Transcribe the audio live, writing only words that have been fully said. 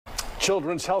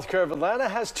Children's Healthcare of Atlanta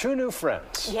has two new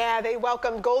friends. Yeah, they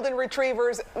welcomed golden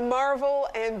retrievers Marvel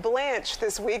and Blanche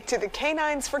this week to the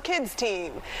Canines for Kids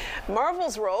team.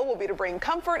 Marvel's role will be to bring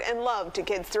comfort and love to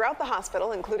kids throughout the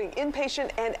hospital, including inpatient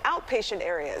and outpatient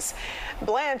areas.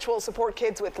 Blanche will support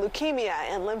kids with leukemia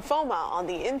and lymphoma on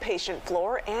the inpatient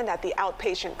floor and at the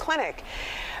outpatient clinic.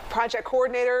 Project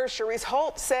coordinator Cherise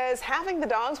Holt says having the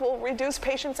dogs will reduce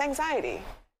patients' anxiety.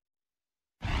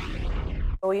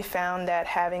 We found that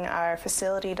having our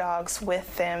facility dogs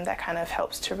with them, that kind of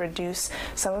helps to reduce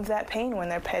some of that pain when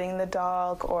they're petting the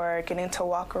dog or getting to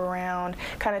walk around,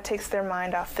 kind of takes their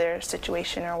mind off their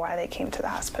situation or why they came to the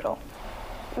hospital.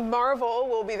 Marvel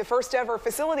will be the first ever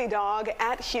facility dog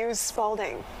at Hughes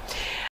Spalding.